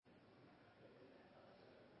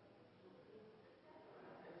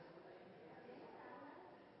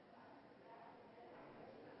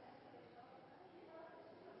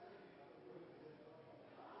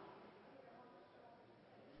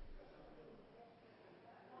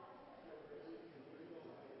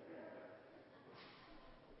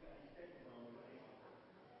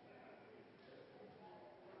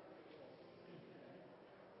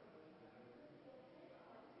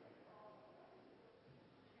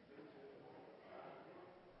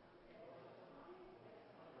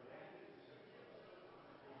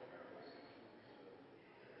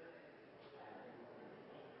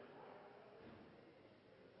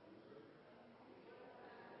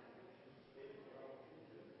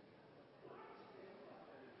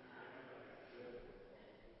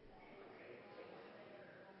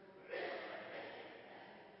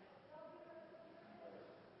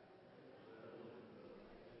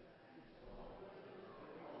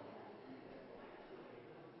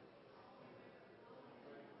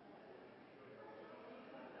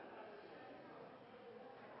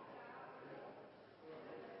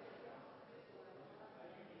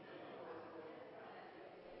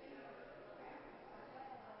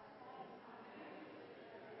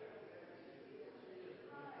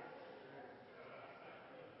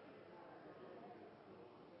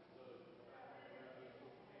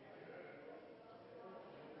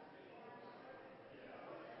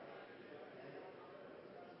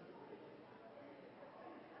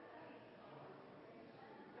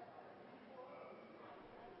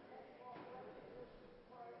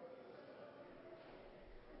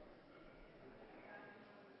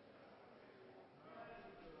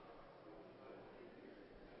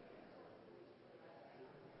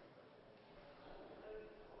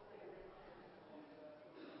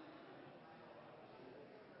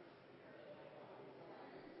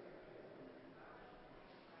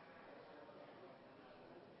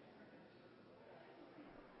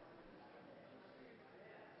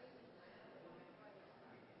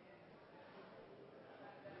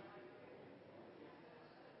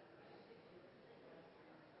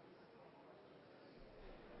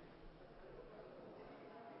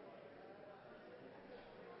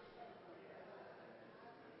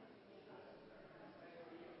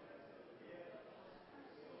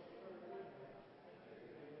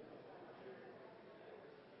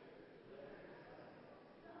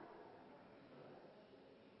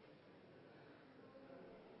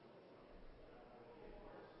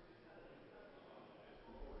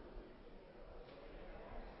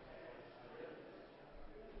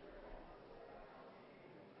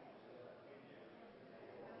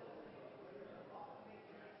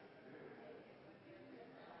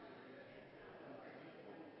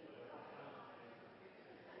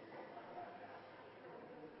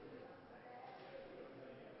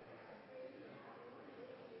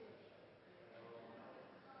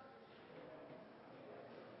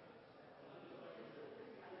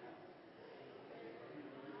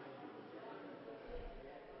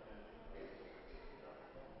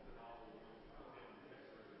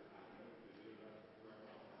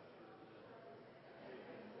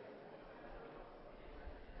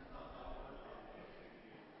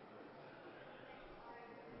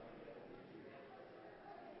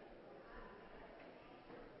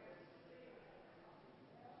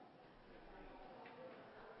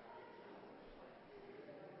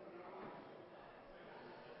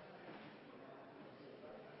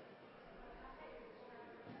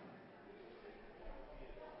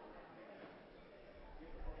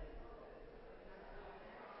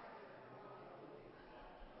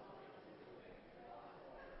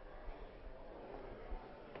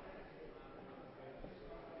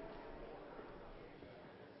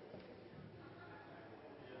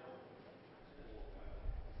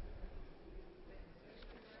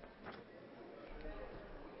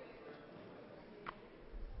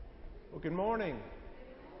Well, good morning.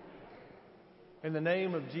 In the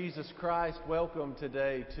name of Jesus Christ, welcome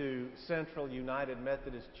today to Central United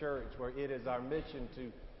Methodist Church, where it is our mission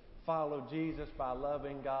to follow Jesus by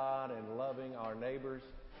loving God and loving our neighbors.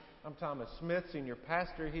 I'm Thomas Smith, senior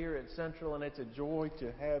pastor here at Central, and it's a joy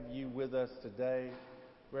to have you with us today,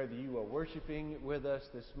 whether you are worshiping with us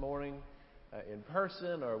this morning in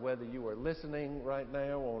person or whether you are listening right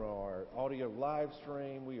now on our audio live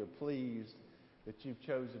stream. We are pleased that you've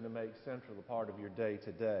chosen to make Central a part of your day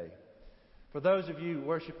today. For those of you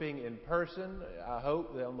worshiping in person, I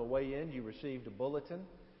hope that on the way in you received a bulletin.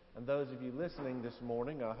 And those of you listening this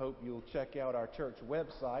morning, I hope you'll check out our church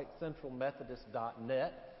website,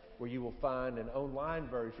 centralmethodist.net, where you will find an online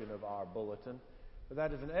version of our bulletin. But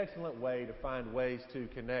that is an excellent way to find ways to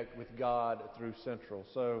connect with God through Central.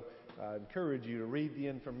 So I encourage you to read the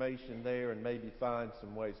information there and maybe find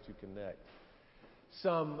some ways to connect.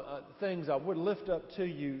 Some things I would lift up to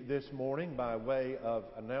you this morning by way of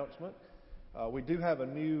announcement. We do have a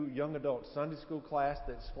new young adult Sunday school class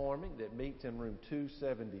that's forming that meets in room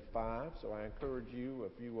 275. So I encourage you,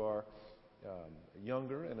 if you are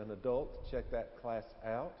younger and an adult, to check that class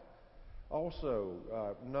out. Also,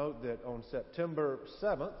 note that on September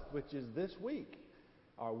 7th, which is this week,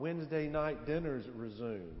 our Wednesday night dinners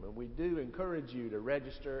resume. And we do encourage you to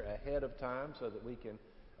register ahead of time so that we can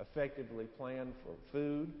effectively plan for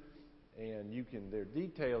food. And there are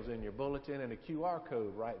details in your bulletin and a QR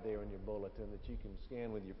code right there in your bulletin that you can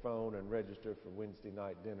scan with your phone and register for Wednesday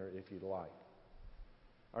night dinner if you'd like.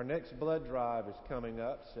 Our next blood drive is coming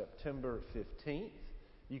up September 15th.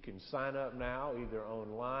 You can sign up now either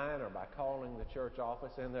online or by calling the church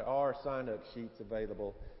office, and there are sign-up sheets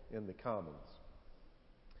available in the Commons.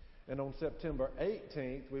 And on September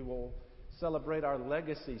 18th, we will celebrate our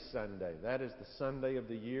Legacy Sunday. That is the Sunday of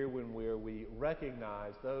the year where we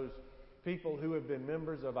recognize those people who have been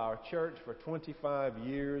members of our church for 25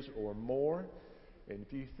 years or more. And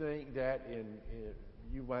if you think that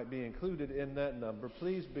you might be included in that number,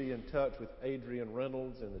 please be in touch with Adrian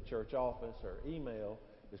Reynolds in the church office. Her email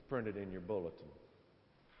is printed in your bulletin.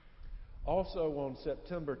 Also on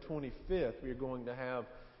September 25th, we are going to have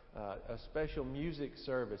a special music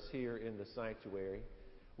service here in the sanctuary.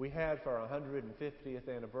 We had, for our 150th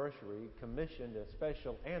anniversary, commissioned a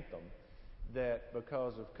special anthem that,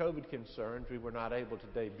 because of COVID concerns, we were not able to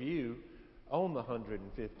debut on the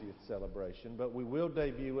 150th celebration, but we will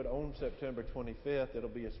debut it on September 25th. It'll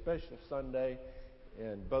be a special Sunday,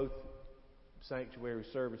 and both sanctuary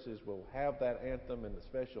services will have that anthem and the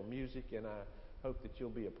special music, and I hope that you'll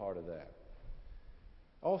be a part of that.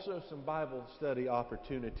 Also, some Bible study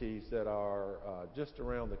opportunities that are just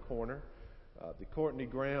around the corner. The Courtney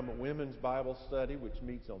Graham Women's Bible Study, which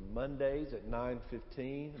meets on Mondays at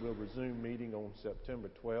 9:15, will resume meeting on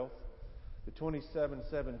September 12th. The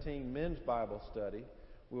 2717 Men's Bible Study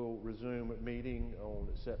will resume meeting on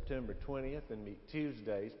September 20th and meet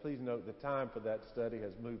Tuesdays. Please note the time for that study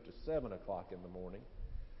has moved to 7 o'clock in the morning.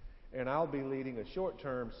 And I'll be leading a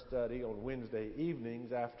short-term study on Wednesday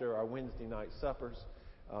evenings after our Wednesday night suppers.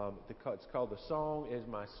 It's called The Song Is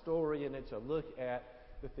My Story, and it's a look at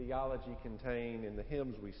the theology contained in the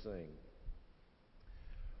hymns we sing.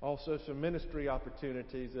 Also, some ministry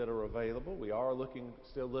opportunities that are available. We are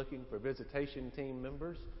still looking for visitation team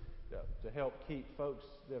members to help keep folks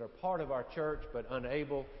that are part of our church but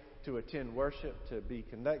unable to attend worship to be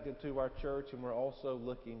connected to our church. And we're also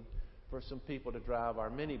looking for some people to drive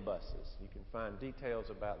our minibuses. You can find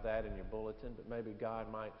details about that in your bulletin, but maybe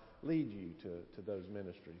God might lead you to those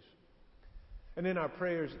ministries. And in our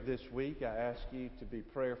prayers this week, I ask you to be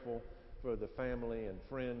prayerful for the family and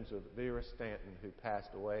friends of Vera Stanton, who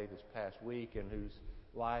passed away this past week and whose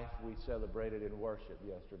life we celebrated in worship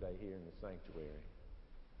yesterday here in the sanctuary.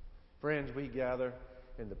 Friends, we gather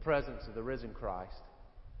in the presence of the risen Christ.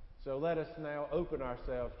 So let us now open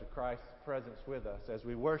ourselves to Christ's presence with us as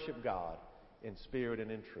we worship God in spirit and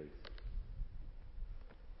in truth.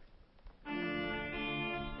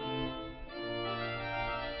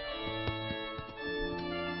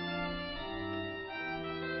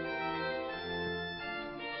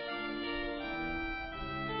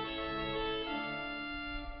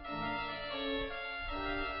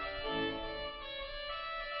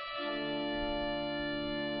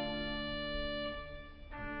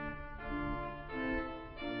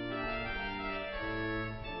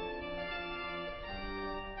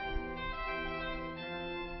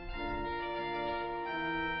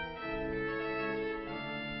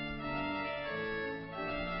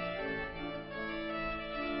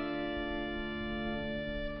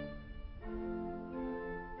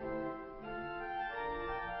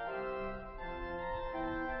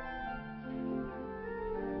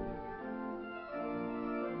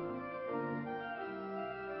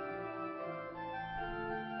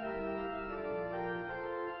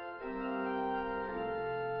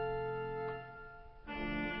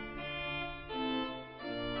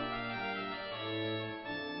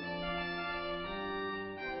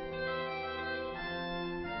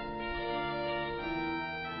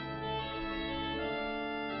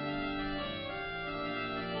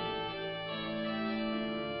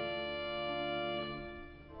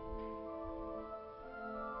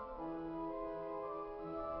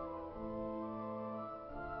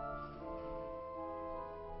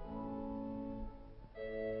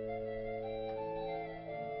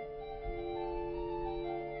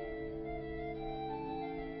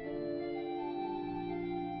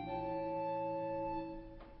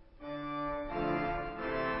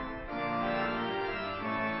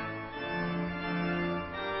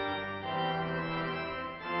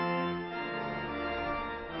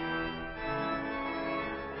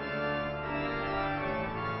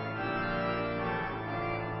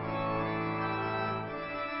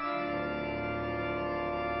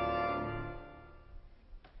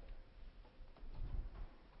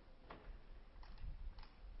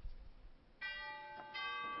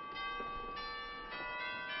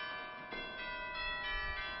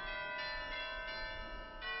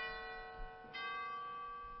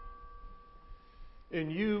 In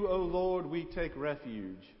you, O Lord, we take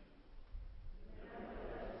refuge.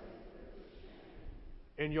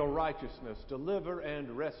 In your righteousness, deliver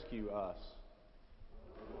and rescue us.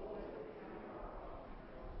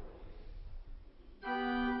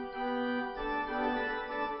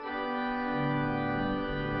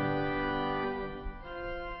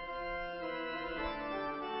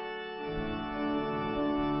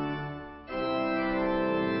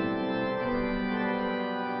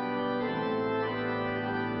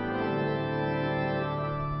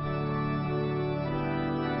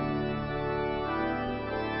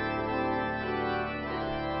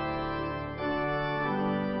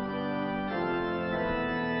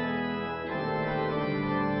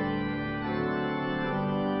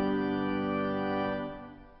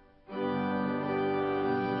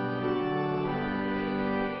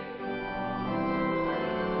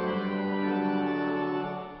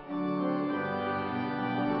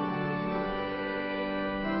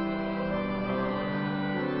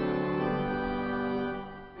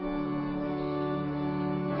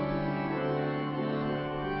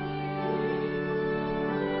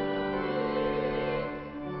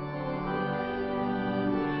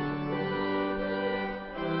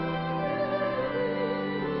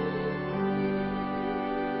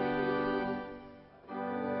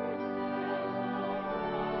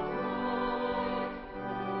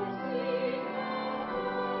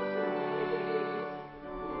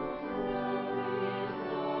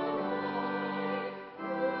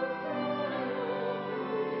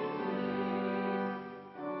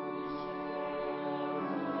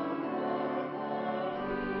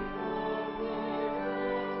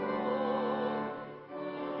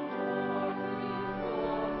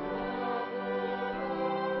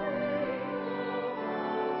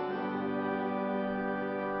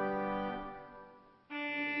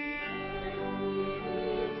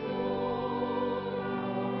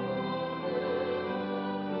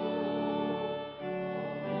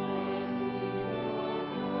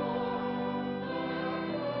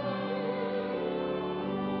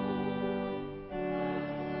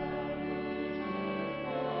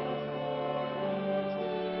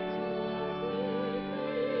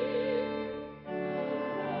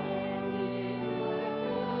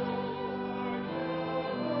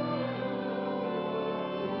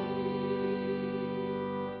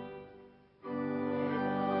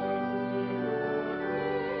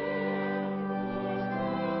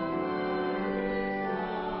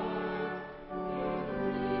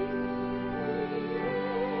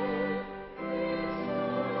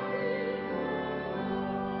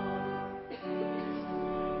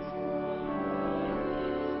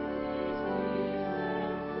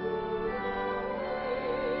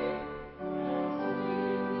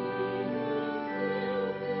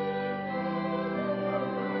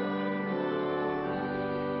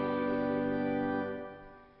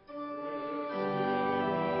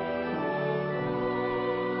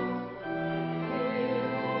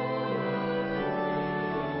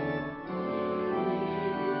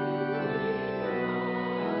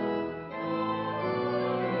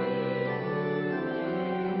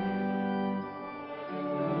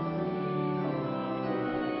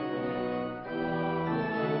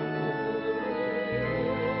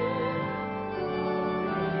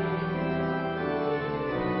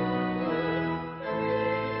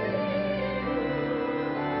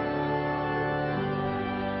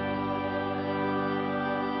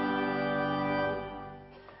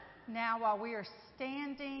 Now, while we are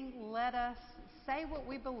standing, let us say what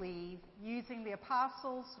we believe using the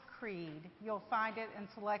Apostles' Creed. You'll find it in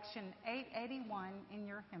selection 881 in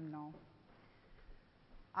your hymnal.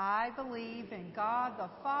 I believe in God the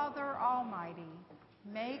Father Almighty,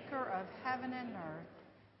 maker of heaven and earth,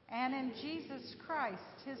 and in Jesus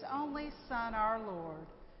Christ, his only Son, our Lord,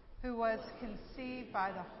 who was conceived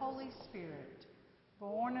by the Holy Spirit,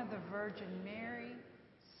 born of the Virgin Mary,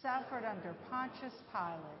 suffered under Pontius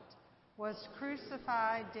Pilate, was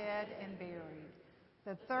crucified, dead, and buried.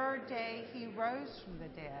 The third day he rose from the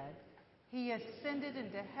dead. He ascended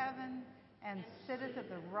into heaven and sitteth at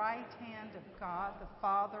the right hand of God the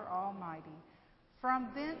Father Almighty. From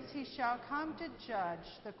thence he shall come to judge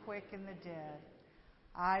the quick and the dead.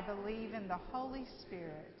 I believe in the Holy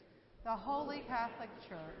Spirit, the Holy Catholic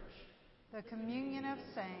Church, the communion of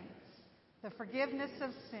saints, the forgiveness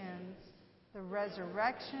of sins, the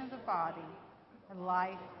resurrection of the body, and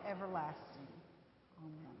life everlasting.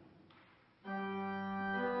 Amen.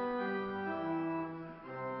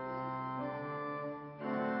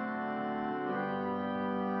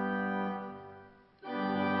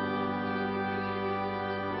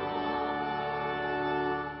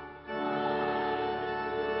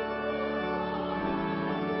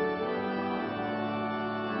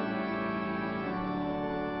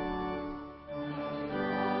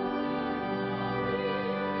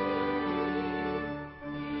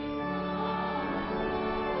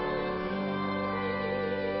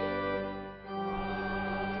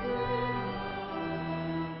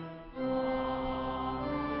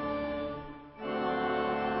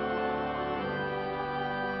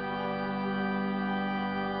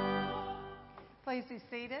 Please be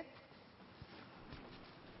seated.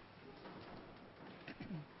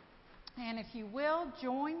 And if you will,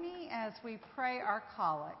 join me as we pray our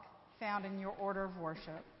collect found in your order of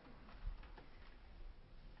worship.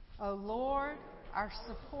 O Lord, our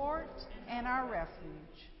support and our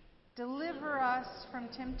refuge, deliver us from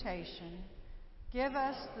temptation. Give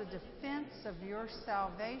us the defense of your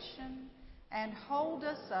salvation and hold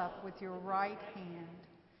us up with your right hand.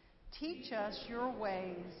 Teach us your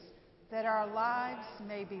ways, that our lives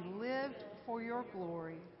may be lived for your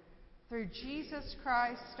glory. Through Jesus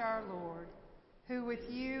Christ our Lord, who with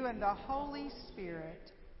you and the Holy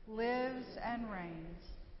Spirit lives and reigns,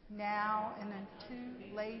 now and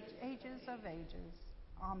into late ages of ages.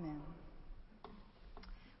 Amen.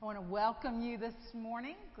 I want to welcome you this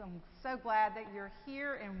morning. I'm so glad that you're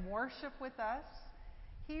here in worship with us.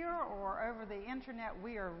 Here or over the internet,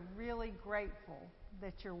 we are really grateful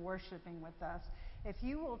that you're worshiping with us. If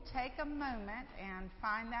you will take a moment and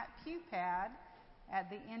find that pew pad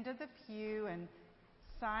at the end of the pew and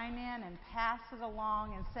sign in and pass it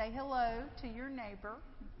along and say hello to your neighbor.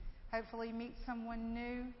 Hopefully meet someone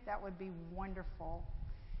new. That would be wonderful.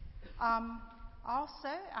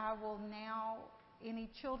 Also, I will now, any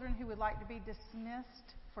children who would like to be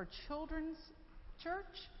dismissed for Children's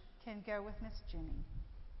Church can go with Miss Jenny.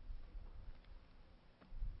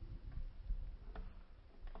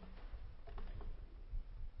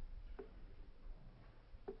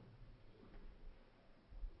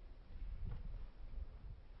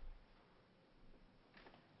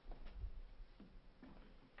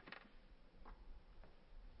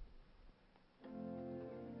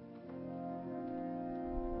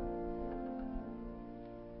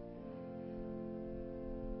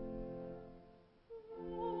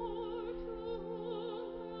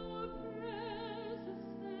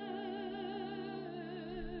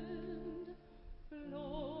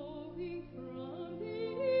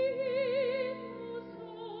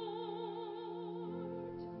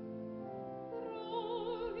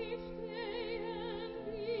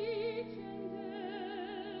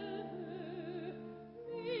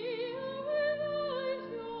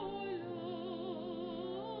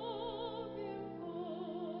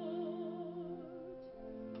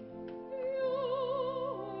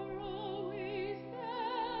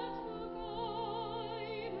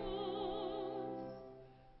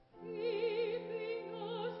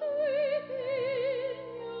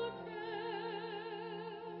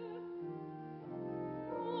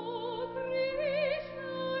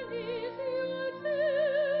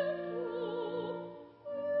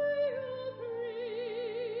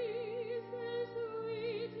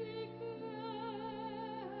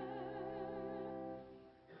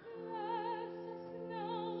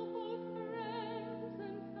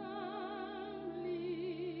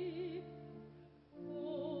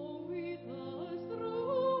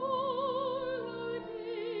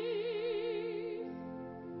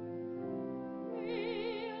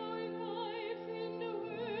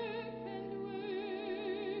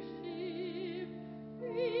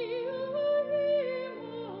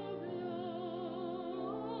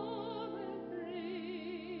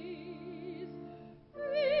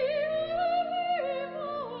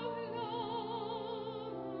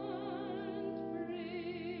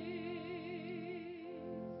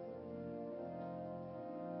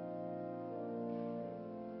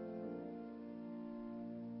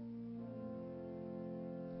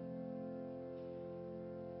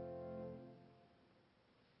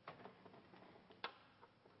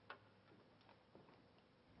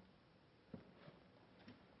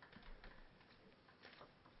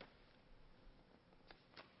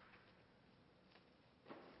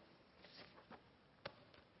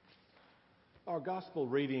 Our gospel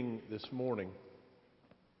reading this morning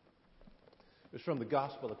is from the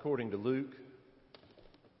Gospel according to Luke,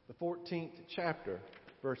 the 14th chapter,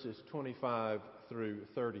 verses 25 through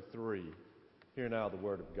 33. Hear now the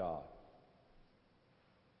word of God.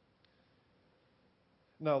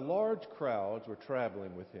 Now large crowds were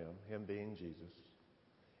traveling with him being Jesus,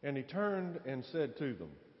 and he turned and said to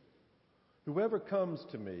them, "Whoever comes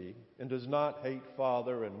to me and does not hate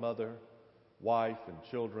father and mother, wife and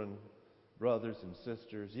children, brothers and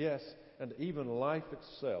sisters, yes, and even life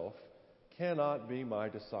itself, cannot be my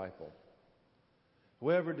disciple.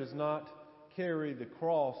 Whoever does not carry the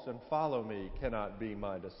cross and follow me cannot be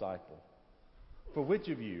my disciple. For which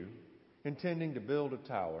of you, intending to build a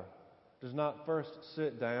tower, does not first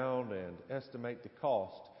sit down and estimate the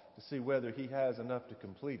cost to see whether he has enough to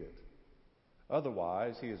complete it?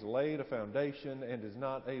 Otherwise, he has laid a foundation and is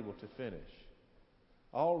not able to finish.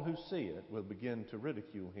 All who see it will begin to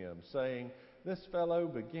ridicule him, saying, 'This fellow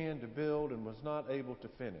began to build and was not able to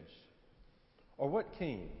finish.' Or what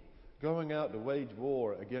king, going out to wage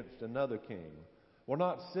war against another king, will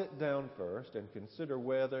not sit down first and consider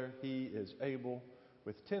whether he is able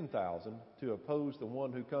with 10,000 to oppose the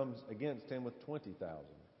one who comes against him with 20,000?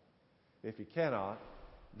 If he cannot,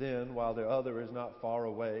 then, while the other is not far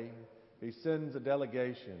away, he sends a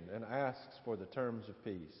delegation and asks for the terms of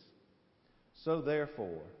peace. So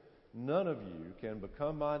therefore, none of you can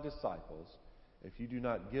become my disciples if you do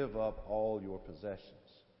not give up all your possessions.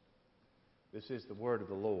 This is the word of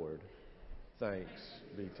the Lord. Thanks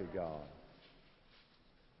be to God.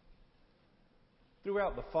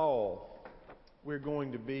 Throughout the fall, we're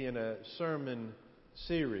going to be in a sermon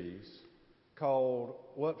series called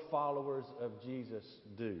What Followers of Jesus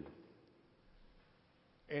Do.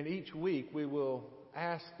 And each week we will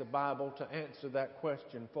ask the Bible to answer that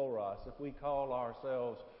question for us. If we call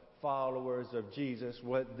ourselves followers of Jesus,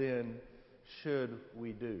 what then should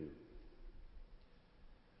we do?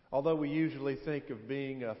 Although we usually think of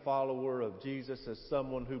being a follower of Jesus as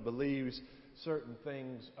someone who believes certain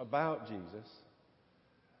things about Jesus,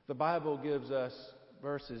 the Bible gives us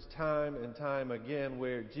verses time and time again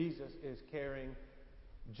where Jesus is caring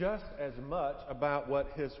just as much about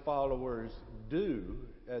what his followers do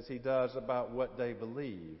as he does about what they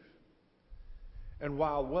believe. And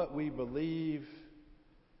while what we believe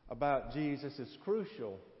about Jesus is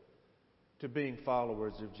crucial to being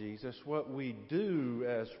followers of Jesus, what we do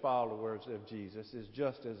as followers of Jesus is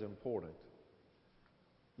just as important.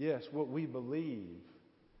 Yes, what we believe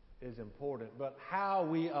is important, but how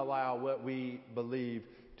we allow what we believe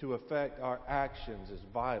to affect our actions is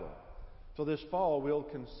vital. So this fall we'll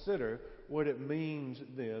consider what it means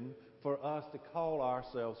then for us to call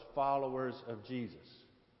ourselves followers of Jesus.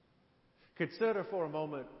 Consider for a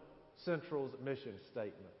moment Central's mission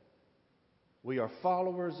statement. We are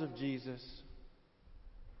followers of Jesus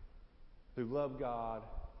who love God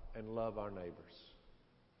and love our neighbors.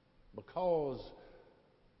 Because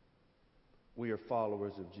we are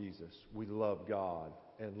followers of Jesus, we love God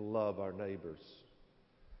and love our neighbors.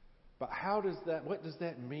 But what does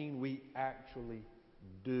that mean we actually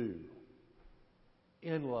do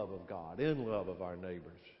in love of God, in love of our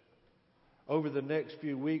neighbors? Over the next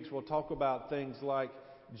few weeks, we'll talk about things like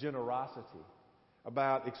generosity,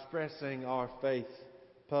 about expressing our faith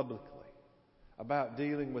publicly, about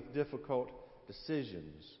dealing with difficult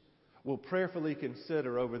decisions. We'll prayerfully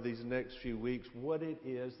consider over these next few weeks what it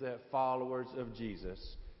is that followers of Jesus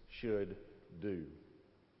should do.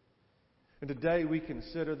 And today we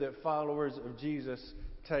consider that followers of Jesus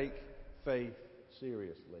take faith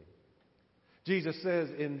seriously. Jesus says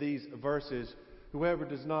in these verses, "Whoever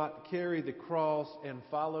does not carry the cross and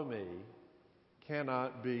follow me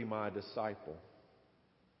cannot be my disciple."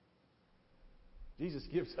 Jesus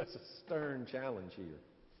gives us a stern challenge here.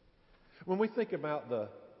 When we think about the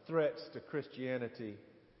threats to Christianity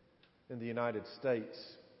in the United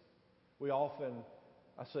States, we often,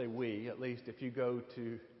 I say we, at least if you go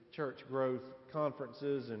to church growth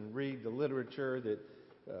conferences and read the literature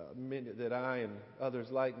that I and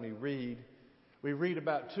others like me read, we read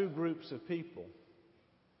about two groups of people,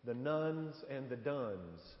 the nuns and the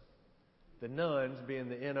duns. The nuns being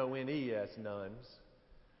the N-O-N-E-S nuns,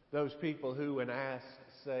 those people who, when asked,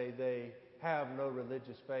 say they have no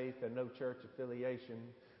religious faith and no church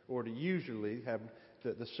affiliation, or to usually have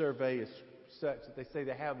the survey is such that they say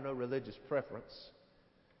they have no religious preference.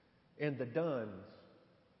 And the duns,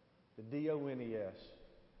 the D-O-N-E-S,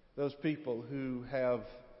 those people who have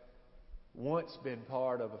once been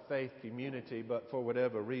part of a faith community, but for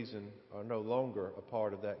whatever reason are no longer a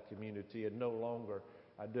part of that community and no longer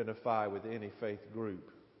identify with any faith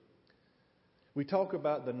group. We talk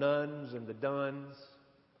about the nuns and the duns,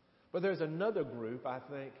 but there's another group, I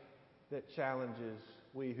think, that challenges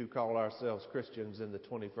we who call ourselves Christians in the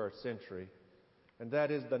 21st century, and that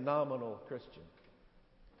is the nominal Christian.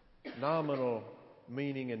 Nominal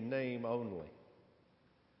meaning in name only.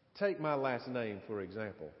 Take my last name, for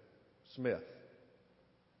example, Smith.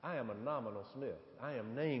 I am a nominal Smith. I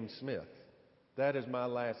am named Smith. That is my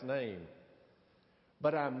last name.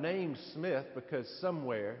 But I'm named Smith because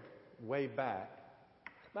somewhere, way back,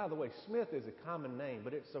 by the way, Smith is a common name,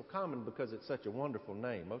 but it's so common because it's such a wonderful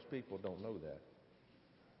name. Most people don't know that.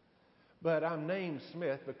 But I'm named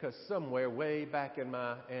Smith because somewhere way back in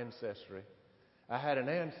my ancestry, I had an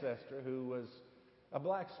ancestor who was a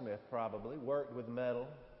blacksmith probably, worked with metal.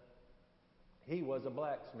 He was a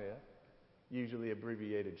blacksmith, usually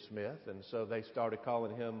abbreviated Smith, and so they started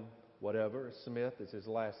calling him whatever. Smith is his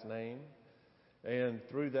last name. And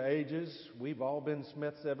through the ages, we've all been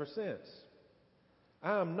Smiths ever since.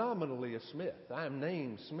 I'm nominally a Smith. I'm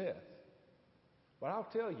named Smith. But I'll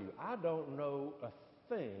tell you, I don't know a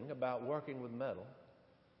thing about working with metal.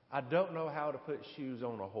 I don't know how to put shoes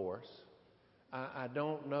on a horse. I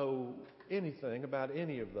don't know anything about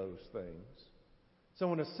any of those things.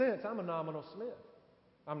 So in a sense, I'm a nominal smith.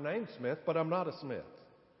 I'm named Smith, but I'm not a smith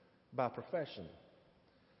by profession.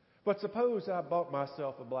 But suppose I bought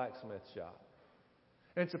myself a blacksmith shop.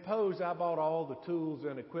 And suppose I bought all the tools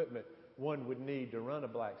and equipment one would need to run a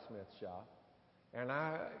blacksmith shop. And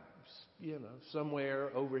I,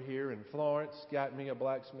 somewhere over here in Florence, got me a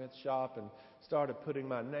blacksmith shop and started putting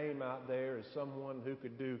my name out there as someone who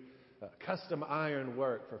could do custom iron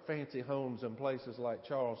work for fancy homes in places like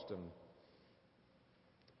Charleston.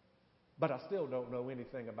 But I still don't know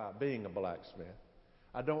anything about being a blacksmith.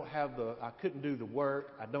 I couldn't do the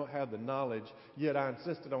work. I don't have the knowledge. Yet I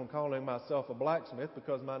insisted on calling myself a blacksmith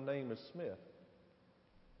because my name is Smith.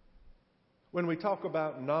 When we talk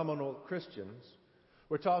about nominal Christians,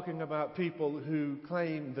 we're talking about people who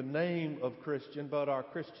claim the name of Christian but are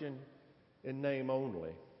Christian in name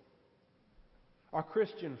only. Our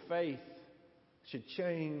Christian faith should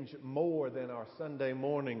change more than our Sunday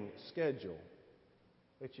morning schedule.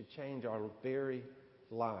 It should change our very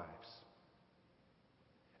lives.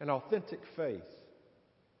 An authentic faith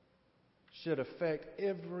should affect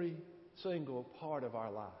every single part of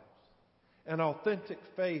our lives. An authentic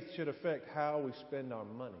faith should affect how we spend our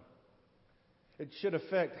money. It should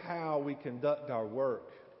affect how we conduct our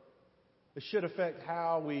work. It should affect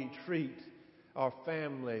how we treat our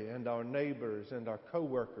family and our neighbors and our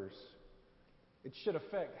co-workers. It should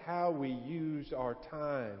affect how we use our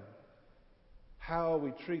time, how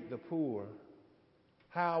we treat the poor,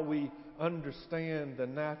 how we understand the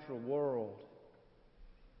natural world.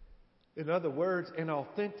 In other words, an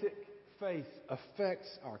authentic faith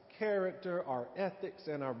affects our character, our ethics,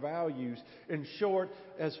 and our values. In short,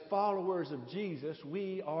 as followers of Jesus,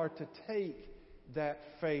 we are to take that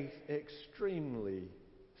faith extremely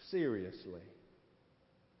seriously.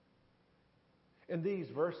 In these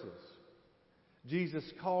verses, Jesus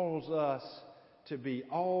calls us to be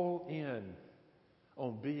all in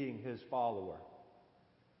on being His follower,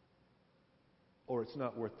 or it's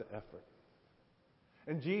not worth the effort.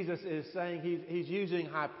 And Jesus is saying, he's using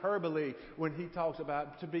hyperbole when he talks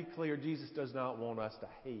about, to be clear, Jesus does not want us to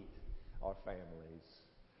hate our families.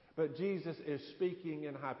 But Jesus is speaking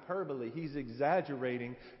in hyperbole. He's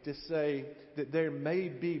exaggerating to say that there may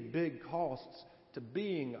be big costs to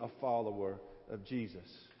being a follower of Jesus.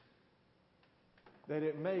 That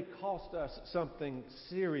it may cost us something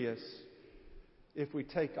serious if we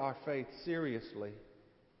take our faith seriously.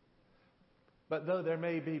 But though there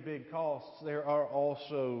may be big costs, there are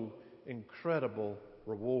also incredible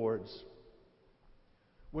rewards.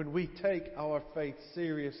 When we take our faith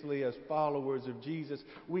seriously as followers of Jesus,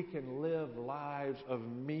 we can live lives of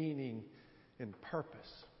meaning and purpose.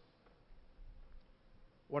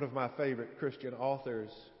 One of my favorite Christian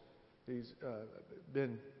authors, he's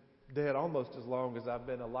been dead almost as long as I've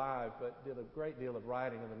been alive, but did a great deal of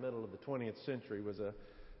writing in the middle of the 20th century, was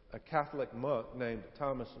a Catholic monk named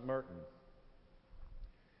Thomas Merton.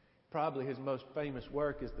 Probably his most famous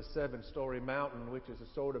work is The Seven-Story Mountain, which is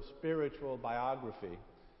a sort of spiritual biography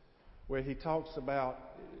where he talks about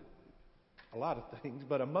a lot of things,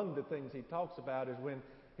 but among the things he talks about is when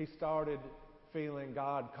he started feeling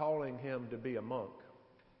God calling him to be a monk.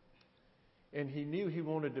 And he knew he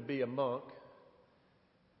wanted to be a monk,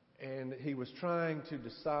 and he was trying to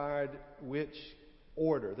decide which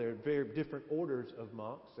order. There are very different orders of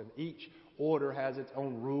monks, and each order has its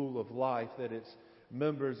own rule of life that its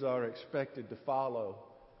members are expected to follow.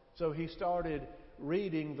 So he started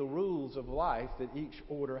reading the rules of life that each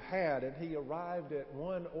order had, and he arrived at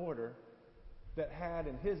one order that had,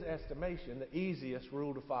 in his estimation, the easiest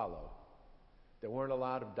rule to follow. There weren't a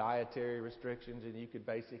lot of dietary restrictions, and you could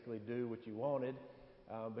basically do what you wanted,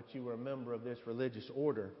 but you were a member of this religious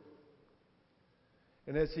order.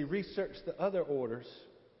 And as he researched the other orders,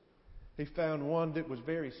 he found one that was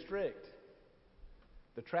very strict.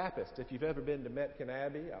 The Trappist, if you've ever been to Metkin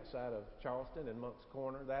Abbey outside of Charleston in Moncks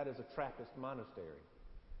Corner, that is a Trappist monastery.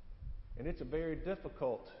 And it's a very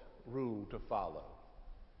difficult rule to follow.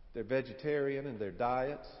 They're vegetarian in their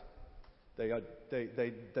diets.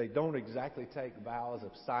 They don't exactly take vows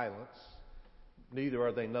of silence. Neither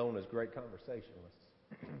are they known as great conversationalists.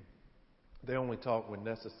 They only talk when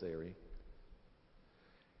necessary.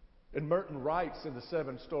 And Merton writes in The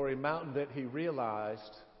Seven-Story Mountain that he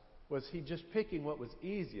realized, was he just picking what was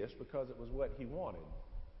easiest because it was what he wanted?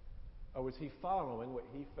 Or was he following what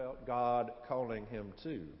he felt God calling him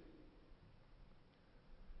to?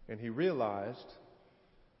 And he realized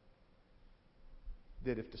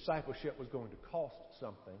that if discipleship was going to cost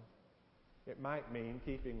something, It might mean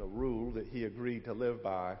keeping a rule that he agreed to live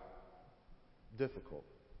by difficult.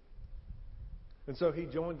 And so he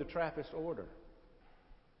joined the Trappist order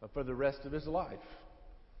for the rest of his life.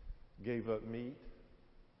 Gave up meat,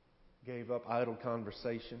 gave up idle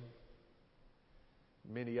conversation,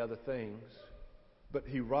 many other things. But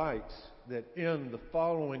he writes that in the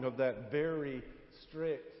following of that very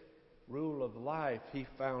strict rule of life, he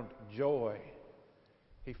found joy.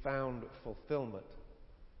 He found fulfillment.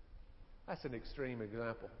 That's an extreme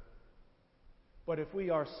example. But if we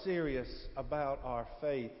are serious about our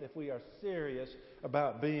faith, if we are serious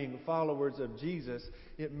about being followers of Jesus,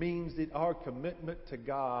 it means that our commitment to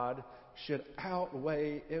God should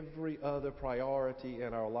outweigh every other priority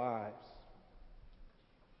in our lives.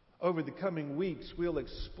 Over the coming weeks, we'll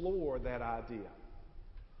explore that idea.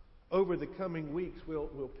 Over the coming weeks,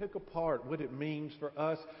 we'll pick apart what it means for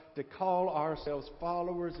us to call ourselves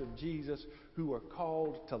followers of Jesus who are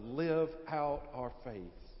called to live out our faith.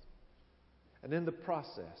 And in the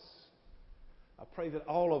process, I pray that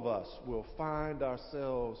all of us will find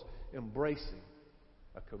ourselves embracing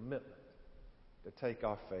a commitment to take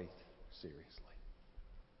our faith seriously.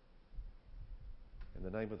 In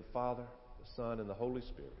the name of the Father, the Son, and the Holy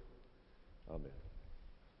Spirit. Amen.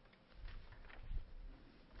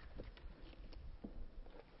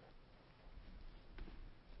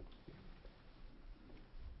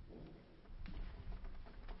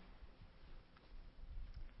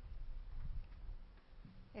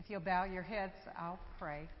 If you'll bow your heads, I'll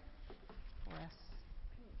pray for us.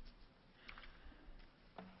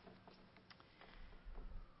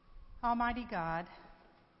 Almighty God,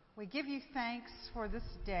 we give you thanks for this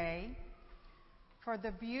day, for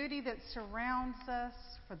the beauty that surrounds us,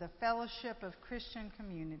 for the fellowship of Christian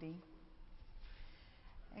community.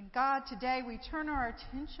 And God, today we turn our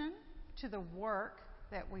attention to the work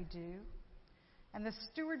that we do and the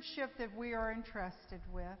stewardship that we are entrusted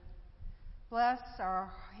with. Bless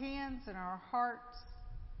our hands and our hearts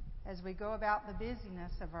as we go about the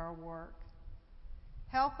busyness of our work.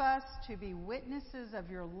 Help us to be witnesses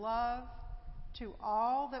of your love to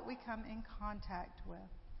all that we come in contact with.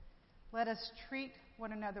 Let us treat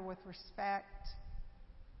one another with respect,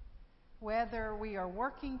 whether we are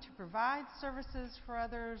working to provide services for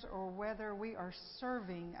others or whether we are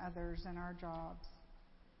serving others in our jobs.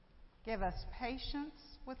 Give us patience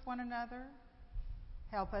with one another.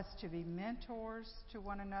 Help us to be mentors to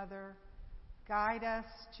one another. Guide us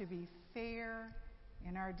to be fair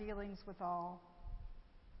in our dealings with all.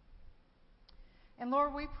 And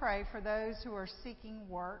Lord, we pray for those who are seeking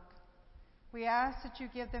work. We ask that you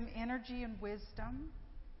give them energy and wisdom,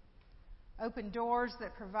 open doors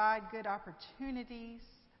that provide good opportunities,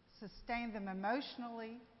 sustain them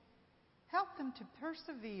emotionally, help them to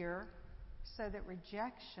persevere so that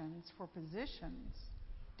rejections for positions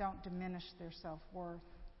don't diminish their self-worth.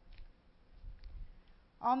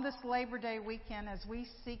 On this Labor Day weekend, as we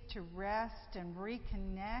seek to rest and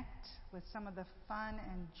reconnect with some of the fun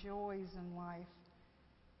and joys in life,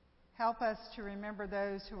 help us to remember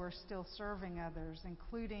those who are still serving others,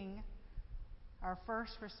 including our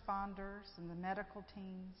first responders and the medical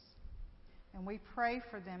teams. And we pray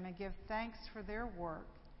for them and give thanks for their work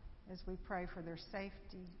as we pray for their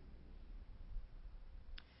safety.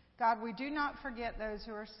 God, we do not forget those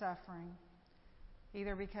who are suffering,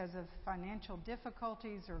 either because of financial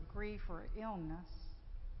difficulties or grief or illness.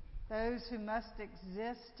 Those who must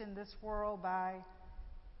exist in this world by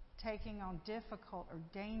taking on difficult or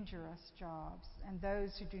dangerous jobs, and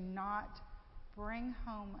those who do not bring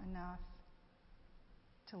home enough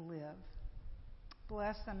to live.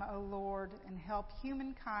 Bless them, O Lord, and help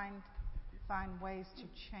humankind find ways to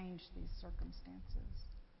change these circumstances.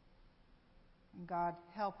 And God,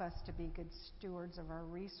 help us to be good stewards of our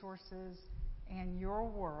resources and your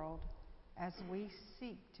world as we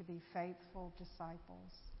seek to be faithful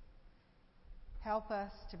disciples. Help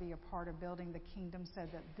us to be a part of building the kingdom so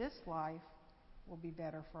that this life will be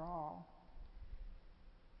better for all.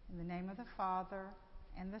 In the name of the Father,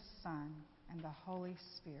 and the Son, and the Holy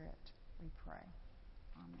Spirit, we pray.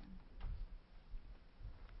 Amen.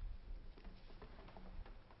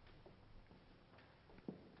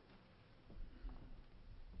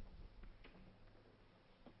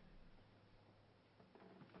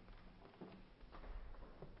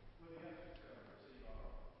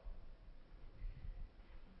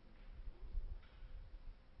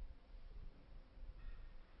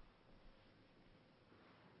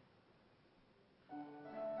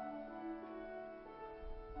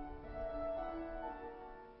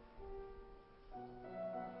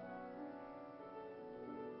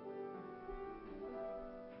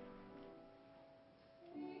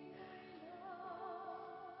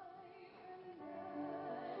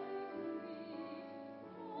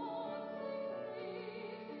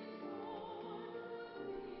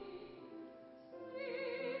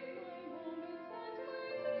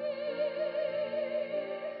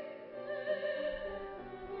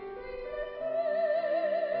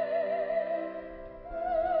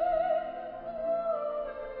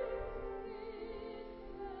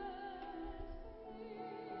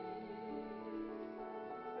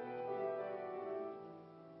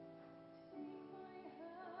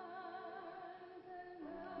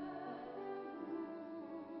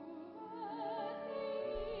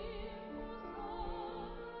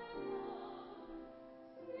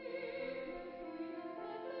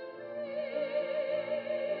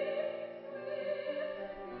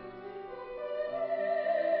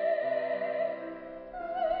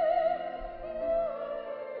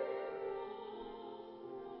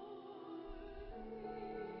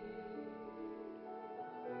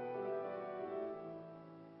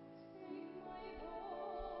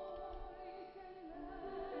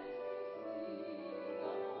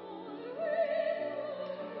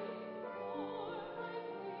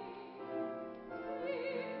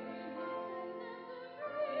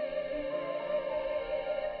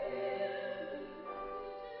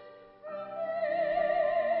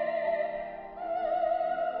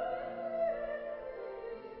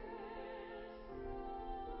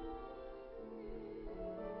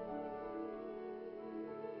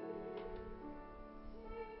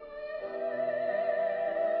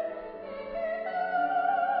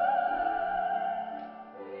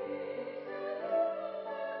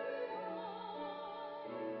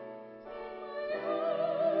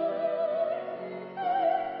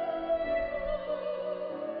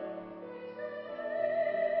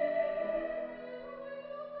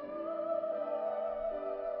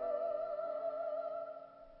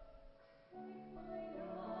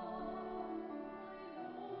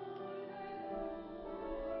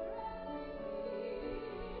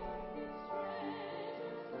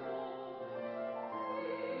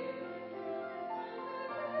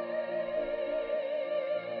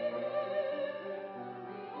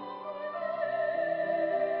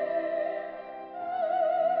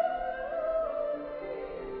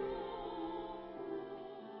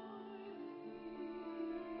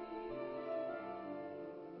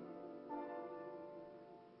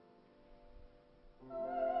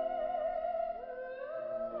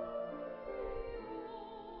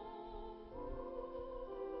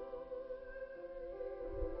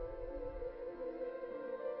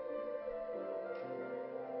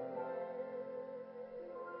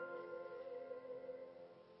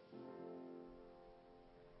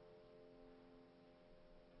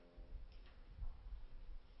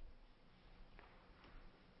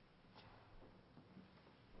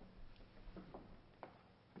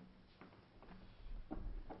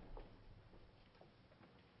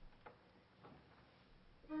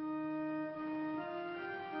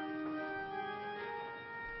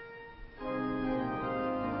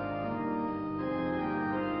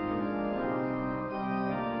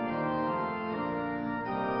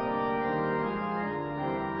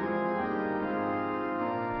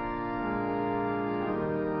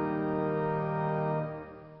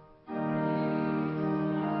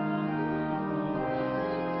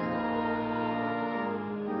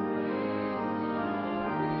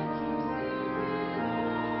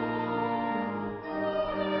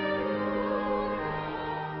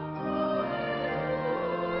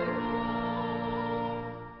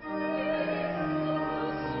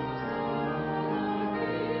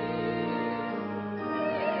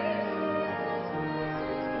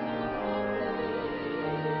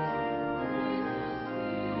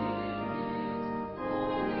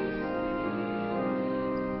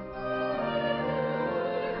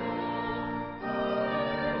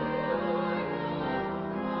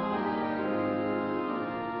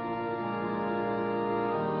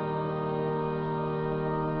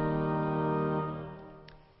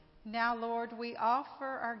 Now, Lord, we offer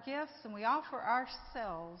our gifts and we offer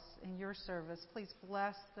ourselves in your service. Please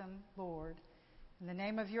bless them, Lord. In the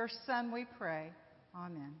name of your Son we pray.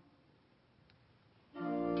 Amen.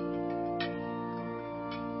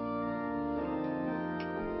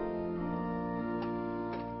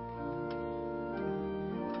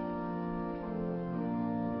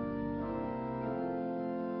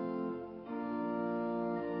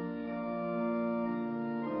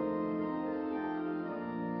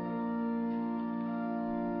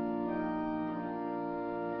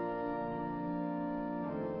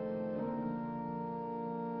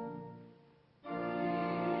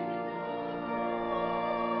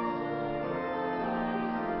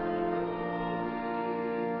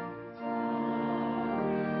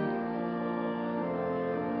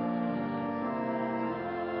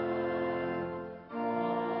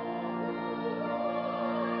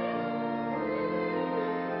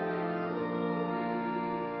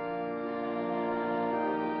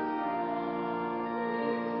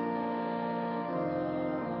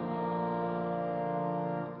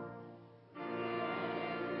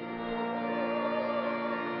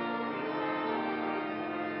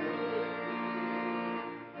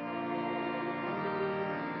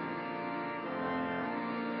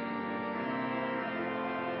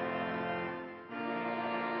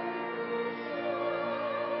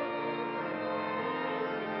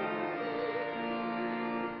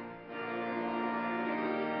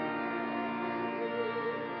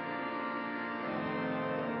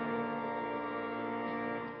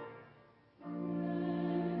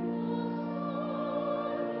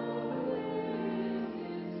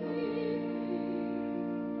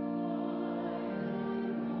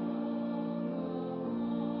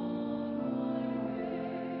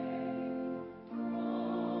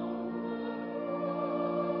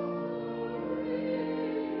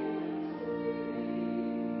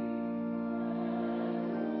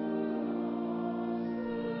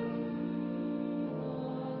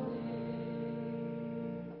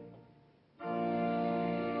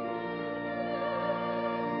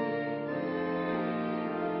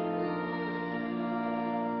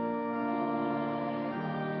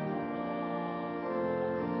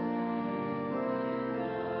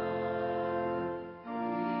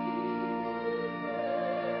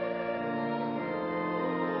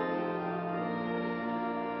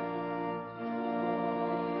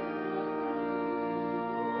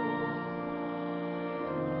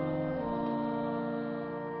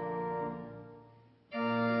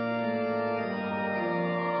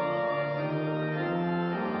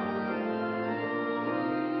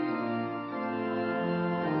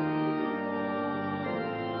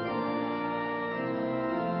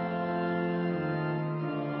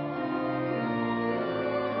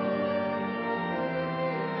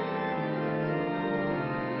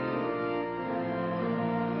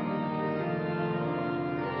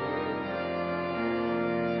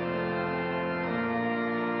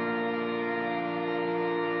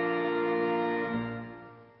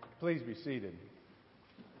 Please be seated.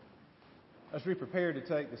 As we prepare to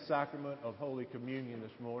take the sacrament of Holy Communion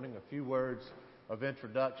this morning, a few words of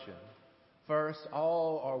introduction. First,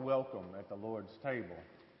 all are welcome at the Lord's table.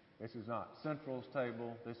 This is not Central's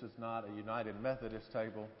table. This is not a United Methodist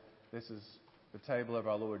table. This is the table of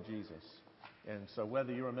our Lord Jesus. And so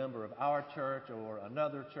whether you're a member of our church or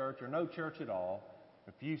another church or no church at all,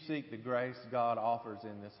 if you seek the grace God offers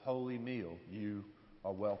in this holy meal, you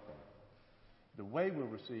are welcome. The way we'll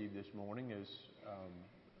receive this morning is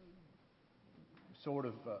sort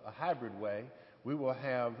of a hybrid way. We will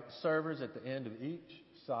have servers at the end of each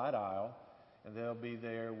side aisle, and they'll be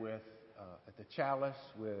there with at the chalice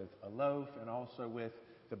with a loaf and also with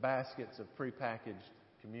the baskets of prepackaged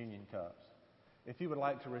communion cups. If you would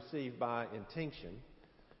like to receive by intinction,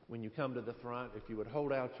 when you come to the front, if you would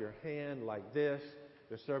hold out your hand like this,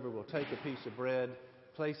 the server will take a piece of bread,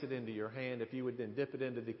 place it into your hand. If you would then dip it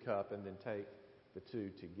into the cup and then take the two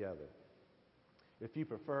together. If you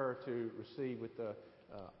prefer to receive with the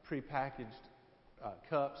prepackaged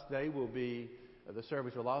cups, they will be, the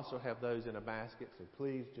servers will also have those in a basket, so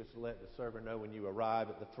please just let the server know when you arrive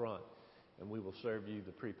at the front, and we will serve you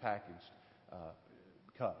the prepackaged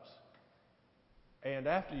cups. And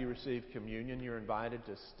after you receive communion, you're invited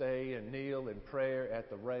to stay and kneel in prayer at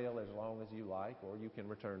the rail as long as you like, or you can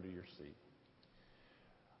return to your seat.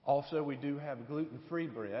 Also, we do have gluten-free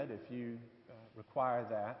bread. If you require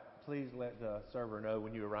that, please let the server know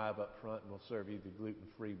when you arrive up front, and we'll serve you the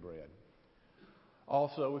gluten-free bread.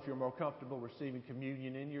 Also, if you're more comfortable receiving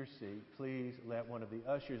communion in your seat, please let one of the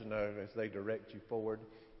ushers know as they direct you forward,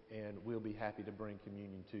 and we'll be happy to bring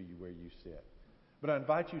communion to you where you sit. But I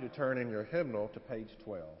invite you to turn in your hymnal to page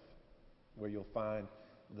 12. where you'll find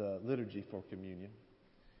the liturgy for communion.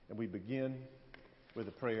 And we begin with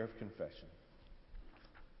a prayer of confession.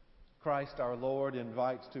 Christ our Lord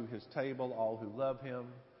invites to his table all who love him,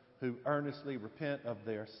 who earnestly repent of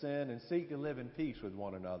their sin and seek to live in peace with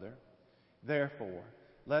one another. Therefore,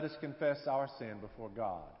 let us confess our sin before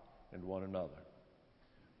God and one another.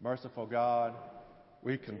 Merciful God,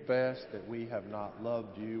 we confess that we have not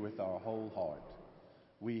loved you with our whole heart.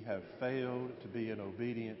 We have failed to be an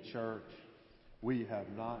obedient church. We have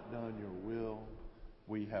not done your will.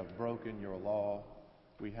 We have broken your law.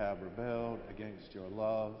 We have rebelled against your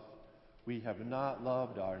love. We have not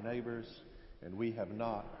loved our neighbors, and we have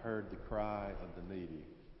not heard the cry of the needy.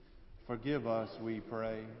 Forgive us, we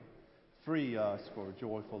pray. Free us for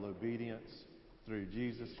joyful obedience through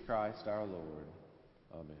Jesus Christ our Lord.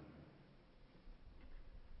 Amen.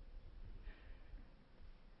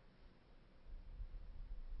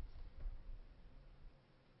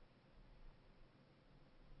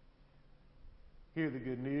 Hear the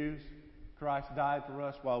good news. Christ died for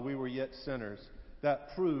us while we were yet sinners.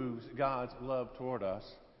 That proves God's love toward us.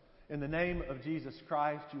 In the name of Jesus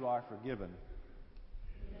Christ, you are forgiven.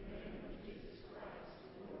 In the name of Jesus Christ,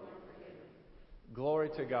 you are forgiven. Glory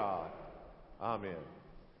to God. Amen.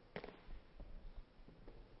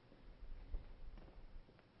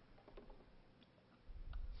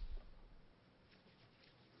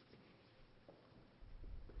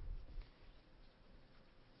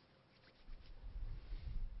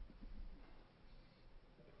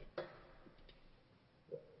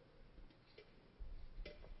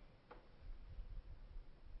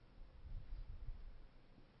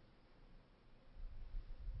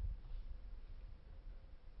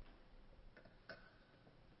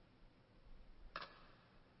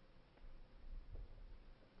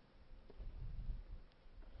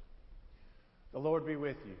 The Lord be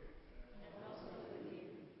with you. And also with you.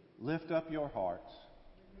 Lift up your hearts.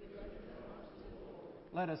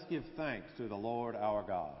 Let us give thanks to the Lord our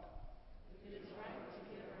God. It is right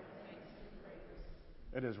to give our thanks and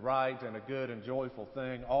praise. It is right and a good and joyful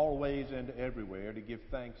thing, always and everywhere, to give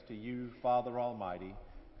thanks to you, Father Almighty,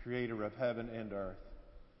 Creator of heaven and earth.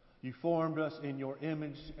 You formed us in your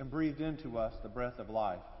image and breathed into us the breath of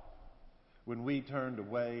life. When we turned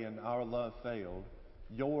away and our love failed,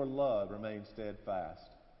 your love remained steadfast.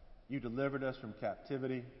 You delivered us from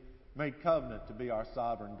captivity, made covenant to be our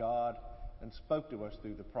sovereign God, and spoke to us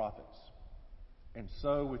through the prophets. And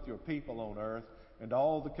so, with your people on earth and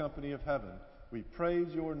all the company of heaven, we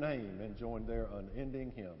praise your name and join their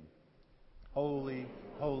unending hymn. Holy,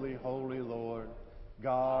 holy, holy Lord,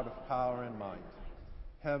 God of power and might.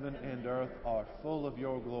 Heaven and earth are full of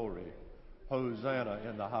your glory. Hosanna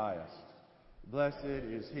in the highest. Blessed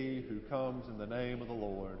is he who comes in the name of the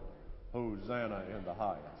Lord. Hosanna in the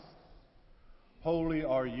highest. Holy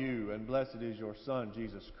are you, and blessed is your Son,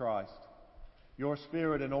 Jesus Christ. Your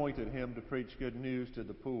Spirit anointed him to preach good news to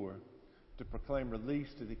the poor, to proclaim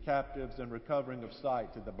release to the captives and recovering of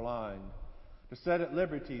sight to the blind, to set at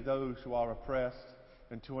liberty those who are oppressed,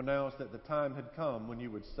 and to announce that the time had come when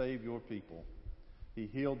you would save your people. He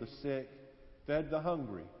healed the sick, fed the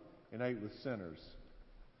hungry, and ate with sinners.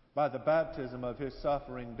 By the baptism of his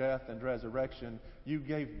suffering, death, and resurrection, you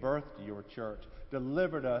gave birth to your church,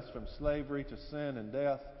 delivered us from slavery to sin and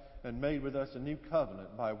death, and made with us a new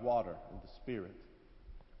covenant by water and the Spirit.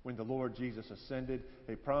 When the Lord Jesus ascended,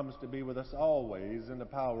 he promised to be with us always in the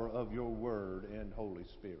power of your word and Holy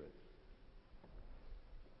Spirit.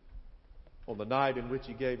 On the night in which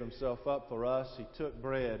he gave himself up for us, he took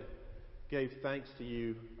bread, gave thanks to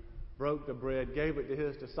you, broke the bread, gave it to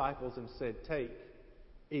his disciples, and said, "Take,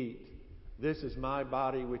 eat. This is my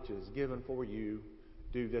body which is given for you.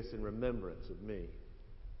 Do this in remembrance of me."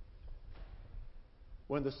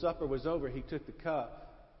 When the supper was over, he took the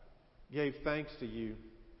cup, gave thanks to you,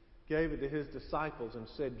 gave it to his disciples, and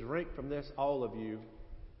said, "Drink from this, all of you.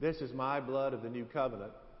 This is my blood of the new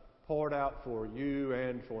covenant, poured out for you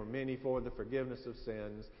and for many for the forgiveness of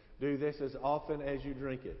sins. Do this as often as you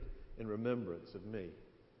drink it in remembrance of me."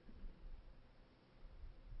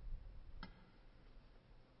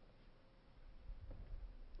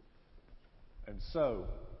 And so,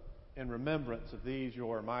 in remembrance of these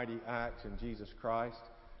your mighty acts in Jesus Christ,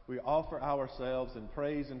 we offer ourselves in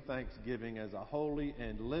praise and thanksgiving as a holy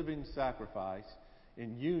and living sacrifice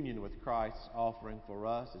in union with Christ's offering for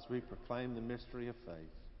us as we proclaim the mystery of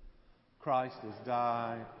faith. Christ has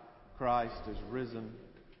died. Christ is risen.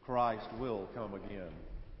 Christ will come again.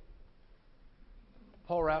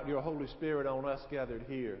 Pour out your Holy Spirit on us gathered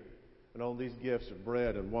here and on these gifts of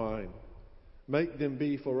bread and wine. Make them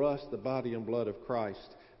be for us the body and blood of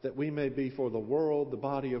Christ, that we may be for the world the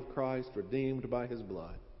body of Christ, redeemed by his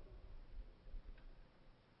blood.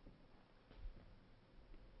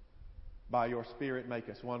 By your Spirit, make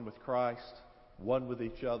us one with Christ, one with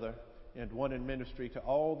each other, and one in ministry to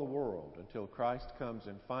all the world until Christ comes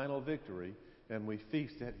in final victory and we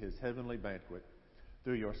feast at his heavenly banquet.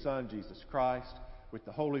 Through your Son, Jesus Christ, with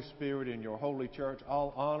the Holy Spirit in your holy church,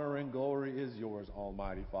 all honor and glory is yours,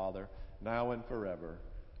 Almighty Father, now and forever.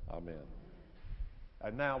 Amen.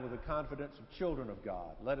 And now, with the confidence of children of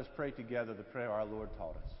God, let us pray together the prayer our Lord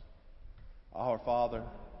taught us. Our Father,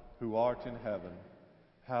 who art in heaven,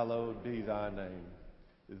 hallowed be thy name.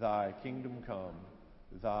 Thy kingdom come,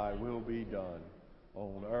 thy will be done,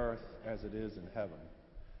 on earth as it is in heaven.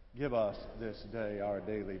 Give us this day our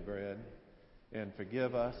daily bread, and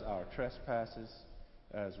forgive us our trespasses,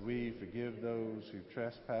 as we forgive those who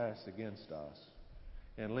trespass against us.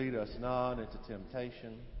 And lead us not into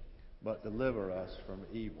temptation, but deliver us from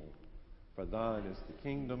evil. For thine is the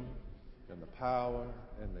kingdom, and the power,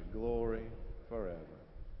 and the glory forever.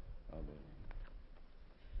 Amen.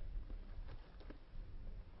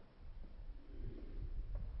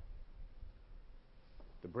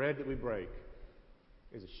 The bread that we break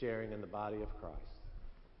is a sharing in the body of Christ.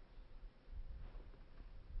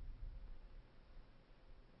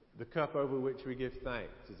 The cup over which we give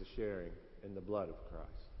thanks is a sharing in the blood of Christ.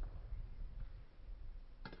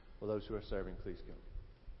 Will those who are serving please come?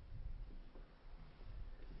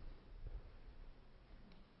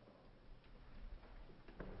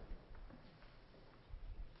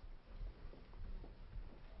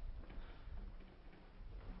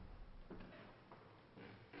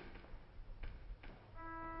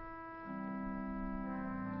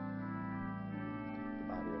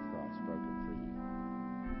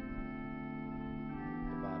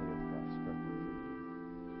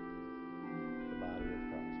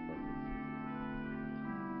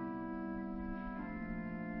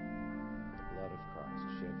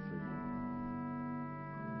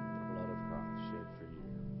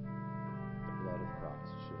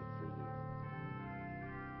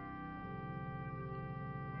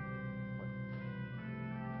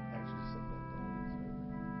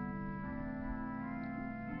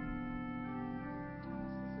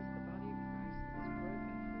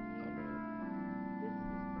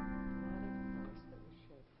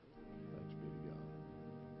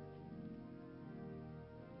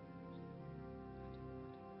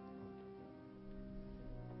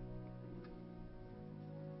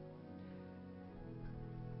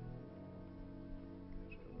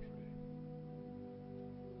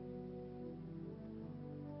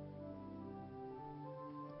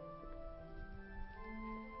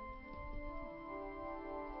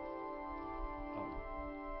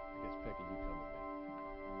 Peggy, you come with me.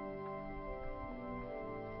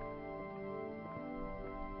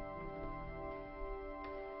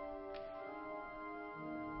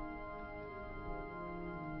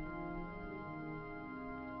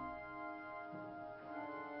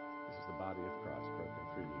 This is the body of Christ broken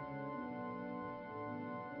for you.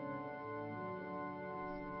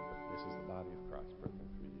 This is the body of Christ broken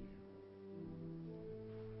for you.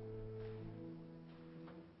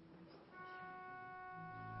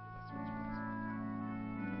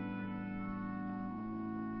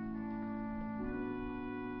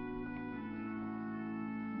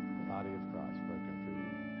 The body of Christ broken for you.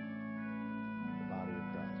 The body of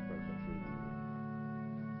Christ broken for you.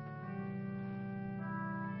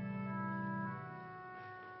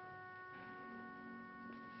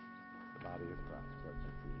 The body of Christ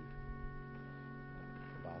broken for you.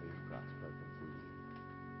 The body of Christ broken for you.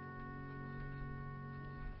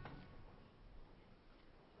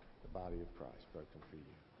 The body of Christ broken for you.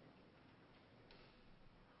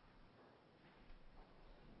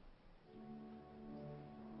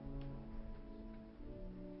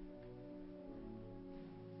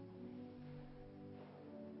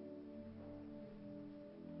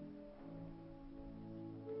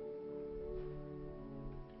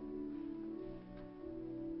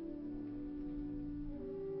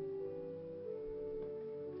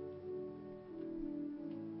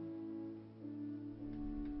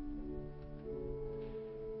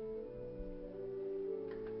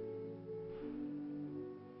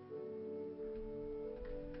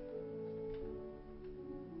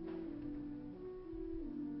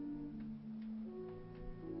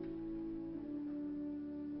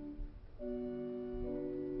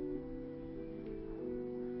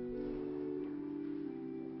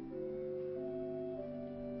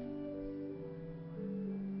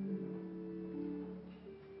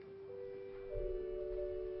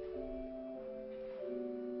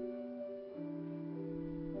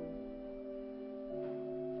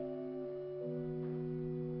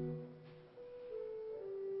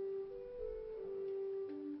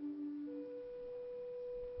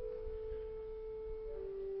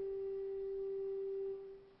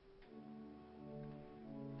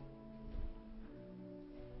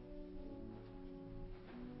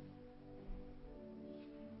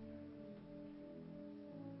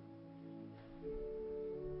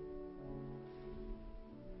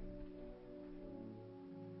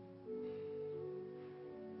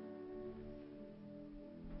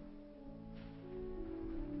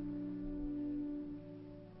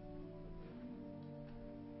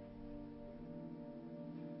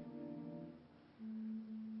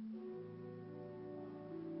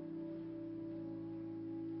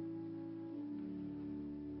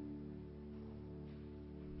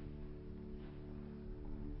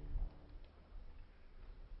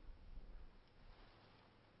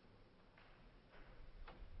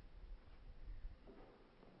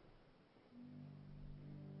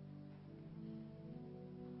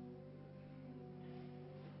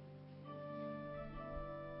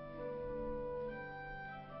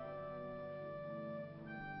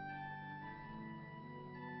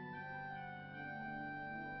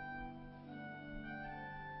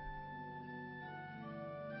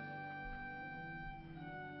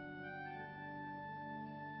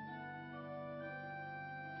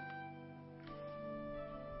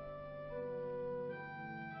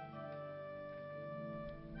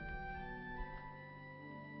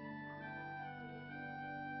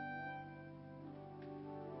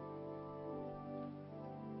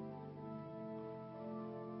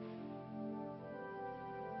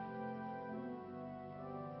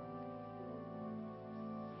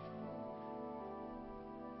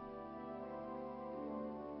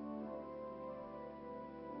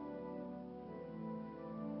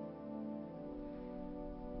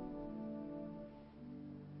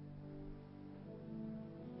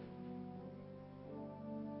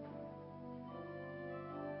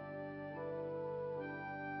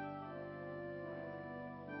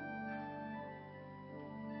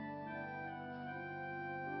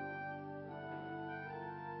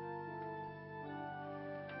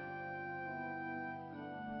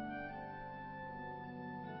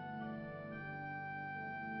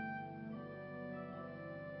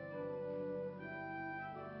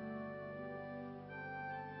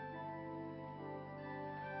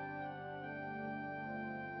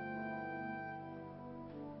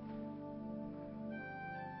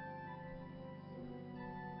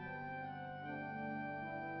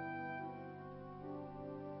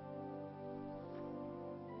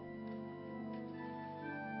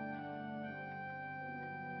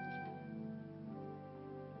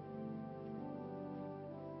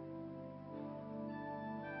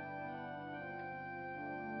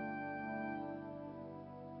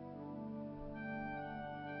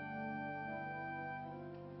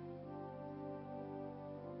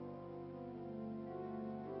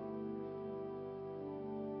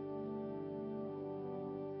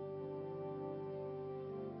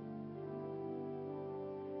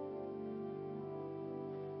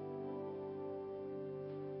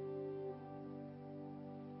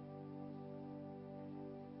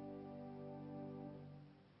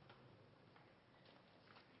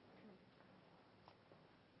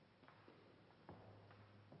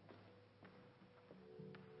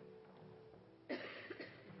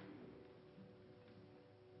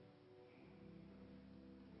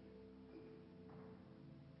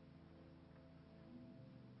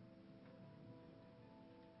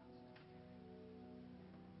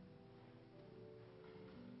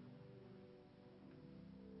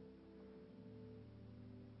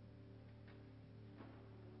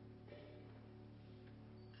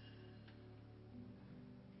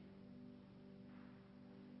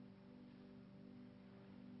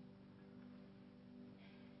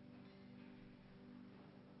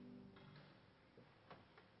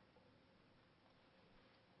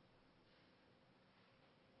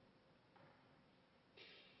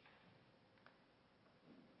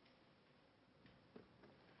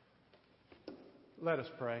 Let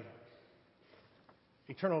us pray.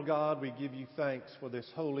 Eternal God, we give you thanks for this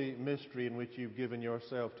holy mystery in which you've given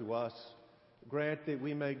yourself to us. Grant that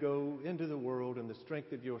we may go into the world in the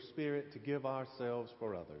strength of your Spirit to give ourselves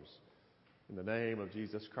for others. In the name of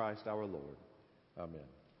Jesus Christ our Lord. Amen.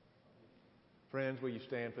 Friends, will you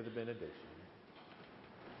stand for the benediction?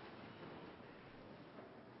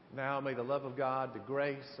 Now may the love of God, the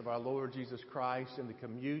grace of our Lord Jesus Christ, and the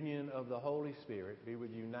communion of the Holy Spirit be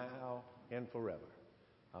with you now and forever.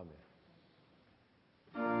 Amen.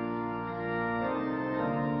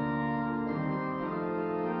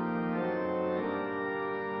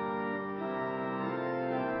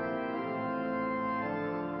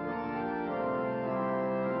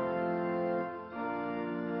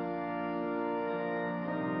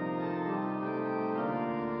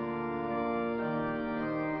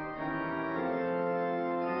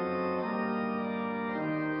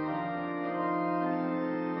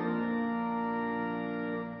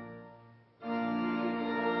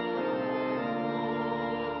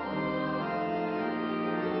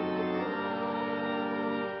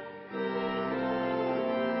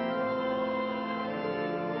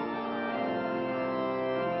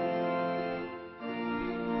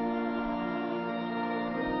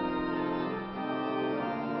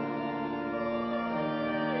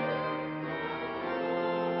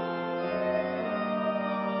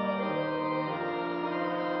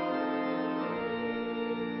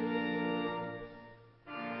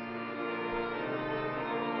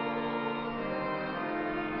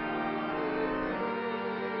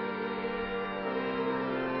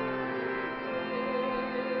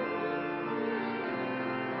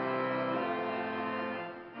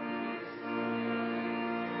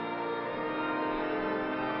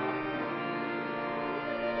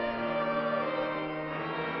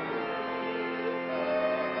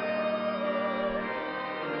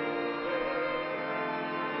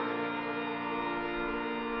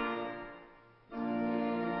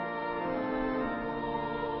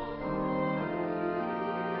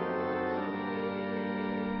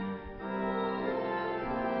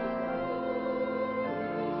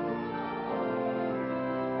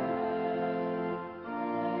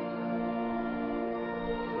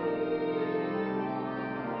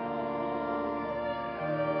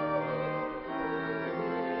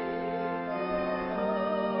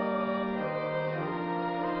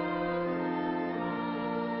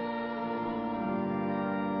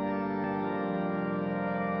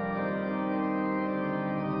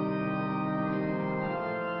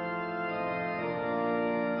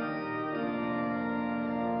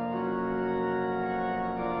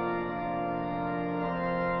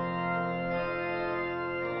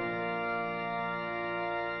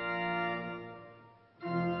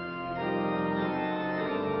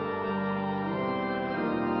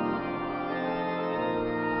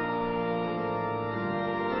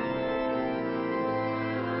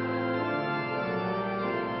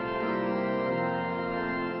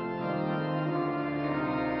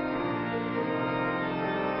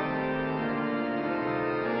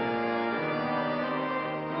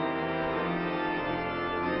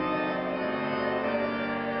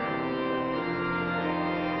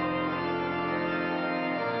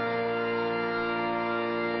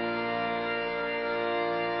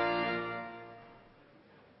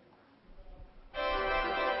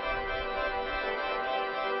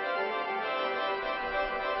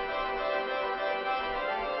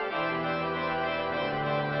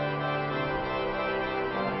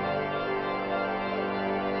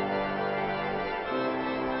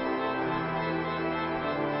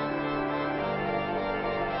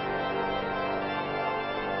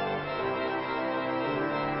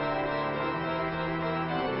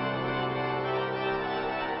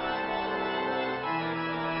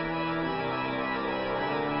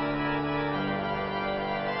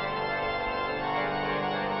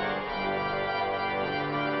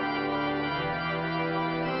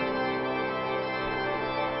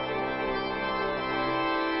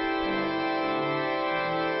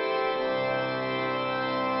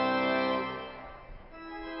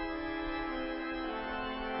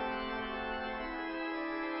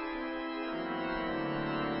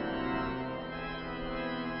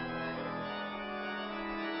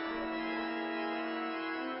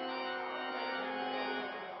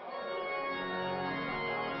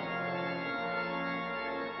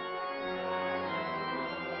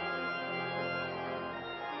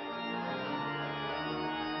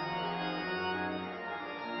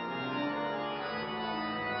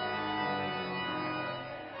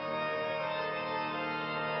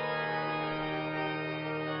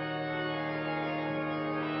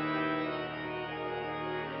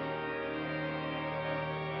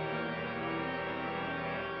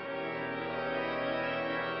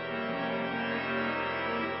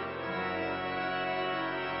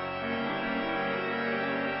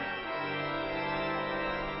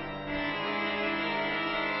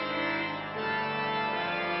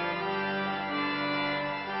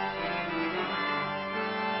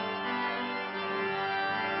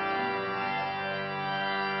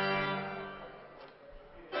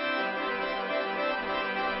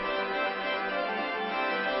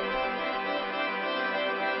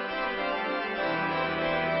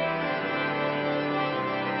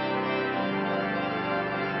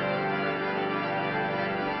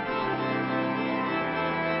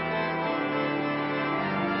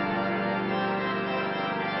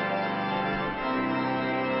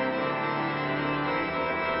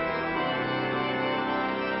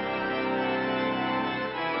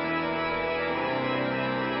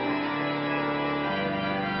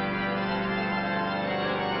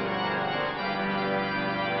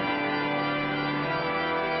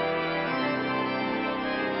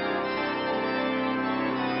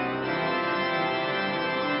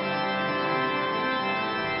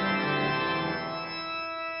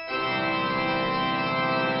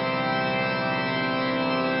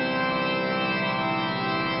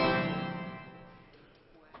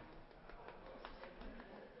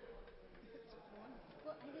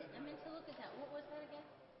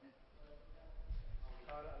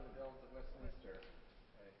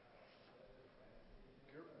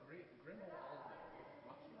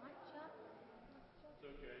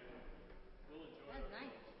 okay. We'll enjoy That was our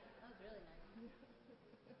nice. photos. That was really nice.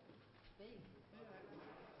 Big.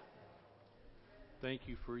 Thank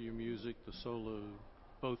you for your music. The solo,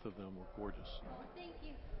 both of them were gorgeous. Oh, thank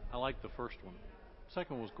you. I liked the first one.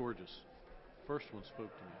 Second one was gorgeous. First one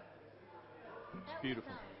spoke to me. It's That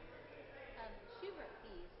beautiful. was Schubert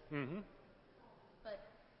piece, Mm-hmm. but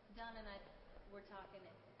Don and I were talking.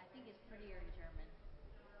 I think it's prettier in German,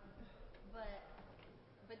 but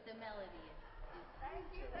the melody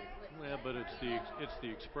is what. Yeah, but it's the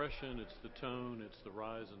expression, it's the tone, it's the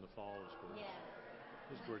rise and the fall is gorgeous.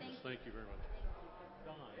 Yeah. It's gorgeous. Thank you very much. Thank you.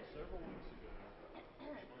 Don, several weeks ago,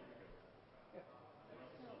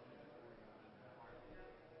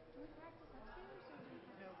 Do we practice upstairs or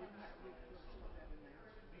do we practice downstairs?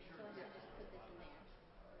 So I should just put this in there.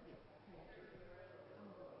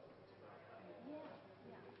 Yeah,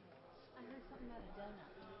 yeah. I heard something about a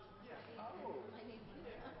donut. Oh, I need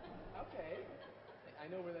pizza. okay. I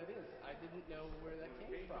know where that is. I didn't know where that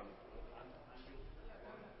came from.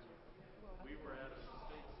 we were at a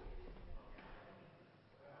state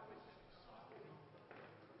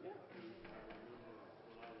Yeah.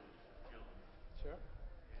 when I was young. Sure.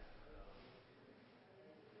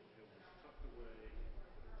 It was tucked away.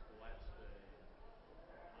 It was the last day.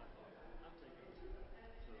 I thought, I'm taking this. So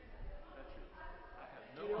that's yours. I have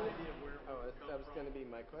no idea where it would come That was going to from. be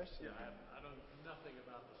my question. Yeah, I don't nothing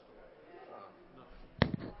about the story. Oh,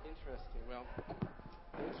 Nothing. interesting. Well,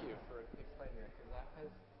 thank you for explaining that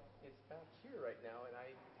because it's back here right now, and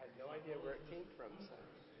I had no idea where it came from. So.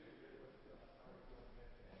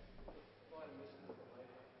 Well, I missed it.